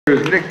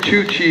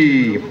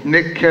Nick-Tucci.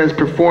 Nick has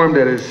performed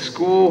at his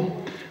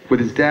school with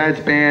his dad's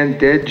band,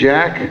 Dead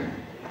Jack.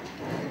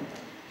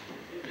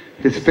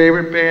 His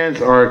favorite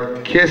bands are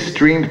Kiss,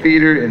 Dream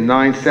Theater, and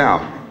 9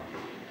 South.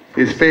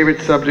 His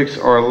favorite subjects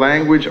are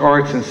language,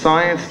 arts, and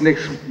science.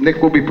 Nick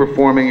will be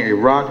performing a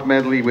rock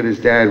medley with his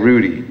dad,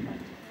 Rudy.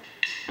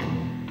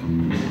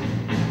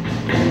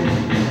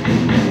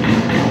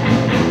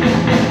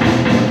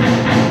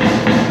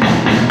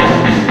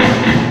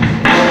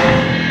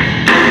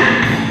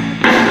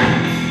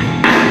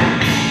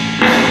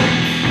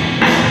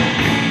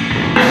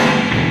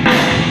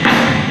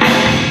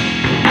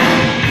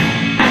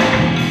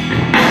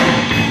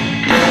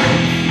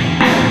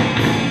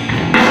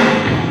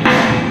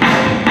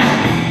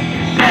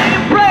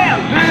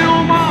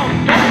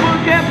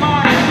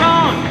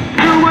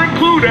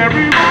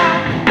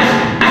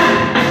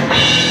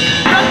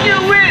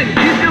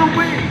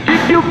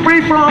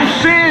 Free from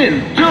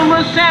sin till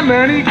the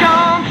Sandman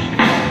comes.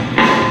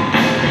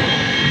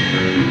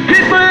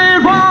 Keep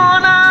it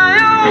one eye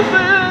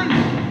open,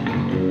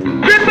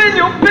 gripping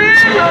your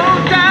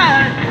pillow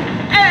tight.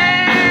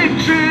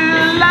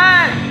 Exit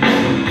light,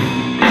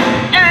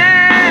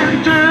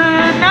 and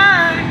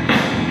tonight,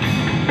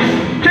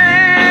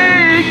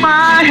 take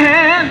my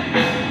hand.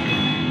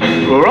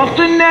 We're off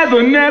to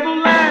Never,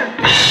 Neverland.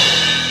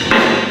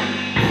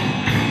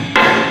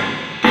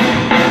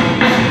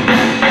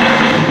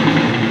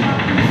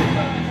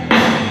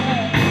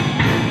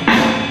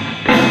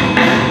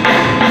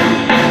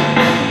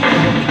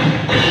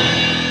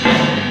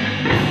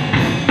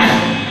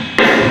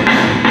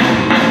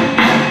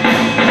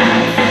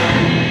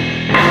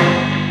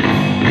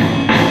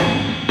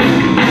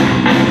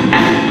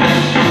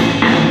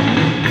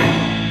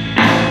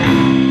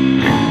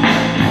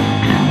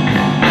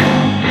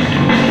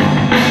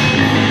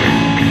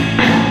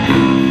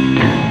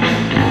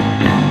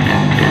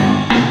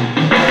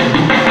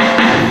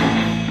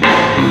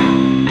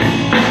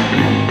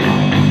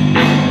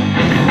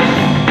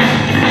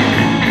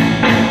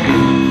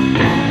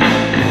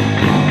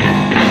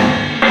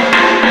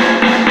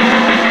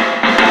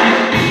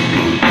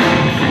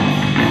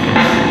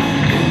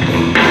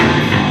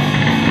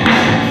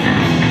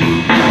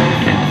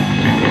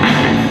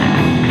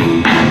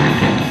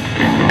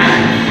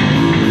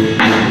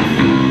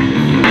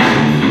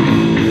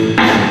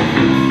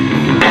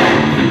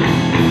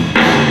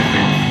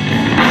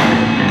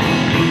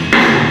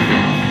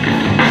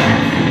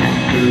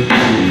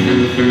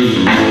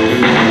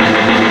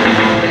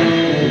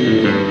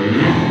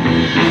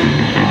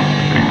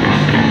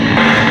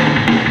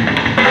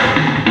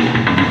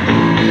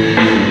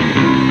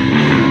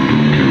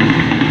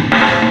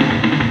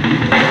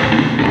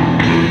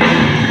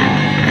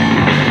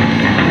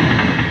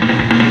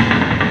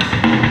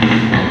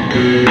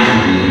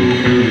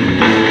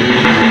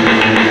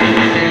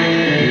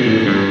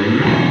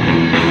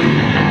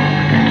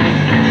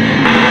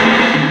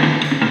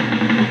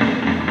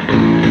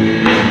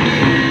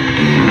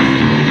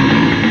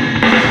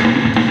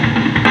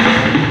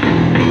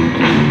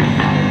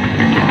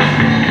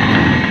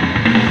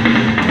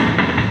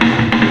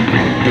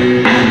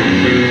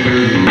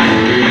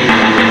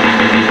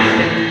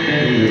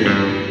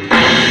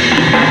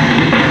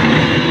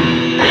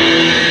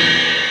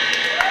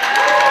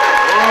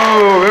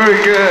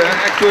 Good,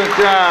 excellent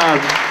job.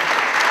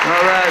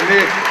 All right,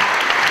 Nick.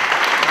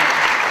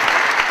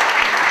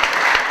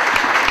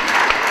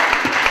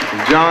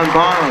 John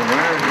Bonham,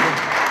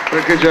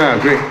 right? Good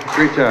job,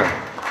 great job.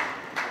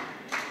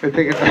 I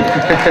think